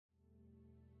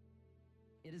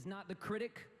It is not the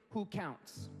critic who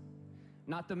counts,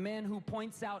 not the man who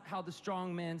points out how the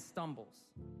strong man stumbles,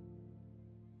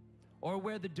 or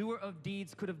where the doer of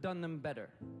deeds could have done them better.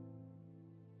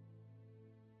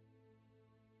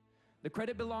 The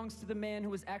credit belongs to the man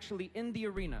who is actually in the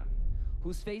arena,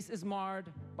 whose face is marred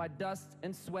by dust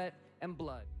and sweat and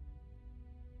blood,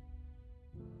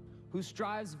 who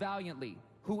strives valiantly,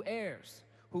 who errs,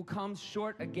 who comes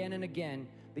short again and again,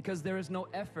 because there is no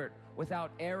effort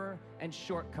without error and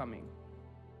shortcoming,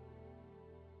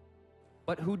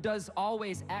 but who does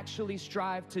always actually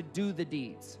strive to do the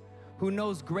deeds, who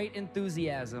knows great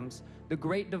enthusiasms, the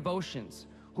great devotions,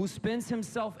 who spends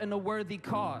himself in a worthy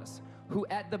cause, who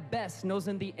at the best knows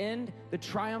in the end the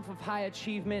triumph of high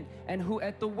achievement, and who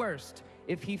at the worst,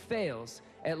 if he fails,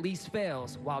 at least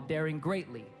fails while daring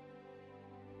greatly,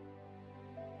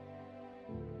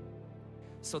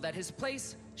 so that his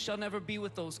place shall never be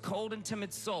with those cold and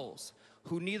timid souls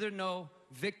who neither know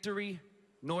victory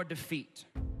nor defeat.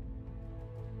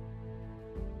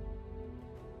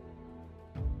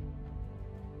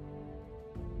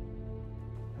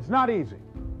 It's not easy.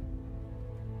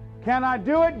 Can I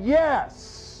do it?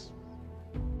 Yes.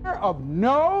 Fear of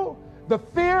no, the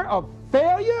fear of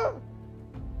failure,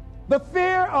 the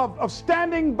fear of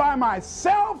standing by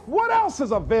myself. What else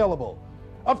is available?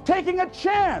 Of taking a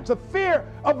chance, a fear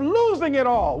of losing it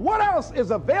all. What else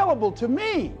is available to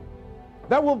me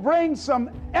that will bring some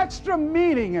extra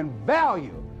meaning and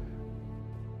value?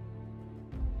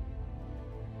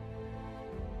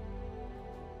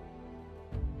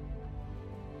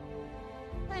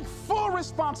 Take full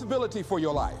responsibility for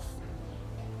your life.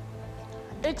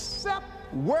 Accept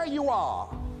where you are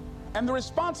and the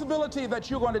responsibility that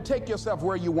you're going to take yourself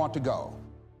where you want to go.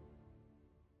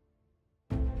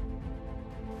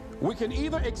 We can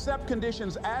either accept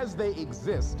conditions as they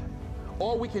exist,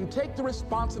 or we can take the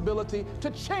responsibility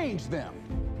to change them.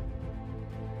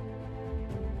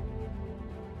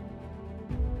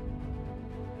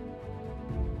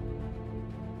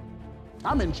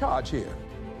 I'm in charge here.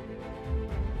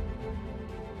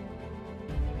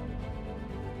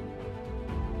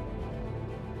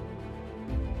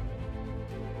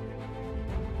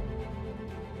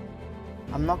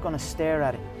 I'm not going to stare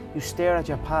at it. You stare at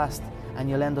your past and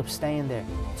you'll end up staying there.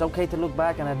 It's okay to look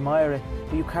back and admire it,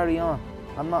 but you carry on.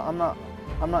 I'm not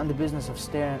in the business of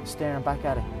staring back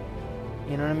at it.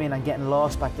 You know what I mean? And getting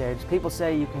lost back there. People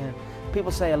say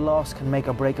a loss can make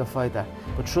or break a fighter,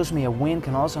 but trust me, a win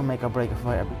can also make or break a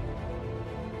fighter.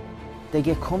 They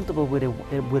get comfortable with a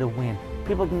win.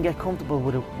 People can get comfortable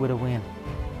with a win,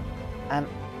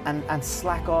 and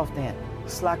slack off then.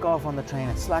 Slack off on the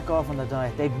training. Slack off on the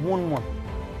diet. They've won one.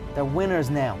 They're winners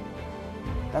now.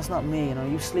 That's not me, you know.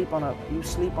 You sleep on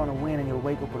a win and you'll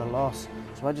wake up with a loss.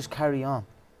 So I just carry on,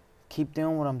 keep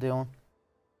doing what I'm doing.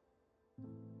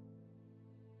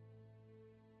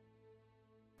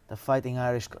 The Fighting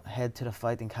Irish head to the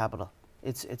fighting capital.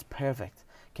 It's perfect.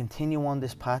 Continue on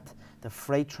this path, the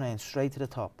freight train straight to the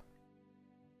top.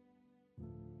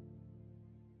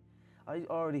 I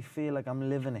already feel like I'm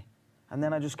living it, and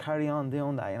then I just carry on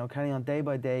doing that. You know, carry on day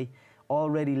by day,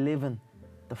 already living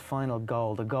the final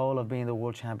goal, the goal of being the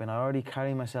world champion. I already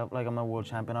carry myself like I'm a world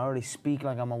champion. I already speak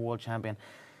like I'm a world champion.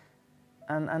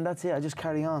 And that's it, I just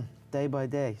carry on day by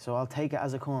day. So I'll take it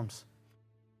as it comes.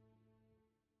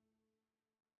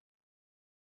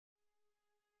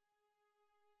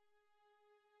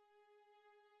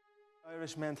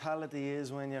 Irish mentality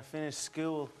is when you're finished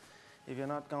school, if you're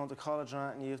not going to college or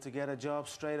anything, you have to get a job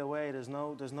straight away. There's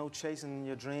no chasing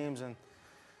your dreams and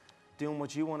doing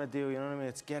what you want to do, you know what I mean?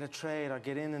 It's get a trade or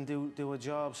get in and do a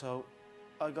job. So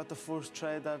I got the first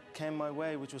trade that came my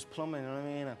way, which was plumbing, you know what I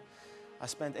mean? And I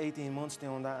spent 18 months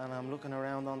doing that, and I'm looking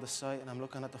around on the site and I'm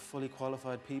looking at the fully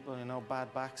qualified people, you know,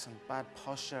 bad backs and bad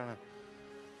posture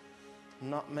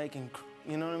and not making,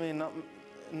 you know what I mean?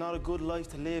 Not a good life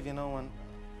to live, you know, and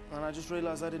I just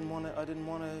realized I didn't want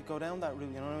to go down that route,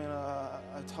 you know what I mean?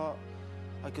 I thought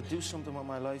I could do something with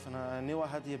my life, and I knew I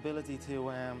had the ability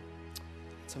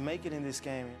to make it in this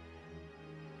game.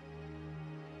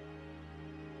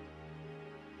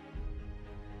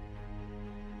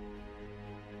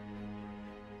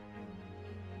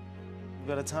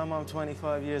 By the time I'm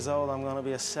 25 years old, I'm going to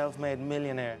be a self-made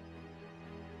millionaire.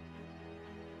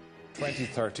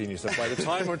 2013, you said, by the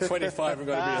time we're 25, we're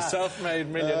going to be a self-made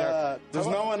millionaire. There's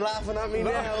no one laughing at me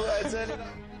now. I tell you.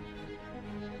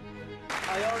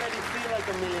 I already feel like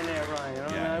a millionaire, Ryan. You know?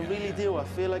 Yeah, I really do. I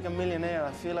feel like a millionaire.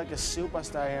 I feel like a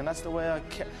superstar, and that's the way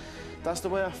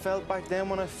I felt back then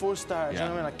when I first started. You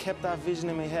know what I mean? I kept that vision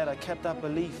in my head. I kept that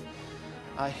belief.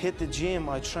 I hit the gym.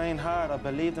 I trained hard. I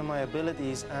believed in my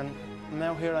abilities, and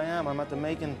now here I am. I'm at the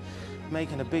making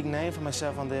a big name for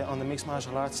myself on the mixed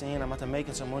martial arts scene. I'm at the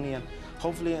making some money, and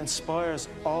hopefully it inspires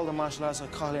all the martial arts I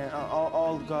call here, and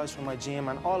all the guys from my gym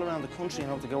and all around the country, you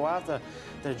know, to go after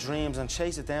their dreams and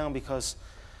chase it down, because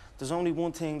there's only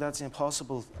one thing that's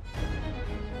impossible,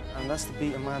 and that's to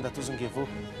beat a man that doesn't give up.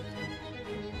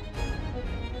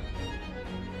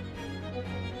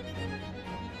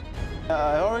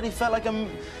 I already felt like I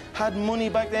had money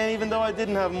back then, even though I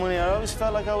didn't have money. I always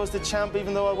felt like I was the champ,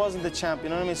 even though I wasn't the champ, you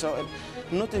know what I mean? So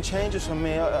nothing changes for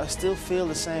me. I still feel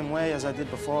the same way as I did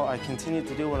before. I continue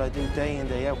to do what I do day in,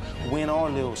 day out, win or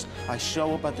lose. I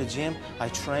show up at the gym, I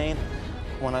train.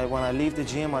 When I leave the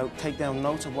gym, I take down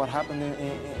notes of what happened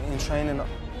in training.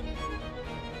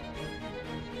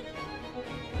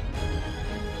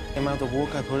 The amount of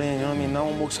work I put in, you know what I mean? No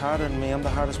one works harder than me. I'm the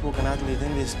hardest working athlete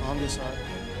on this side.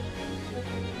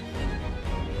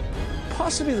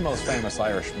 Possibly the most famous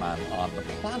Irish man on the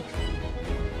planet.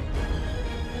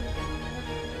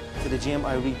 To the gym,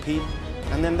 I repeat,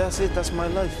 and then that's it, that's my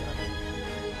life.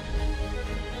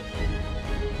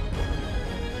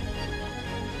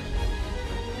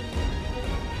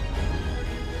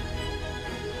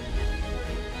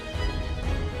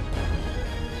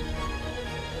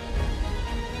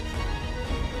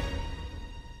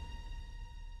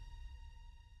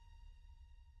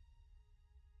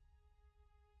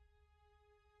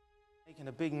 Making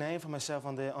a big name for myself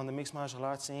on the mixed martial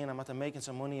arts scene. I'm at the making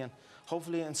some money, and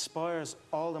hopefully it inspires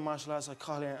all the martial arts I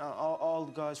call here, and all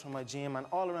the guys from my gym and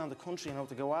all around the country, you know,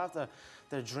 to go after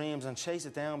their dreams and chase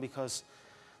it down, because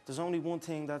there's only one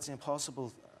thing that's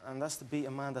impossible, and that's to beat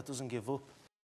a man that doesn't give up.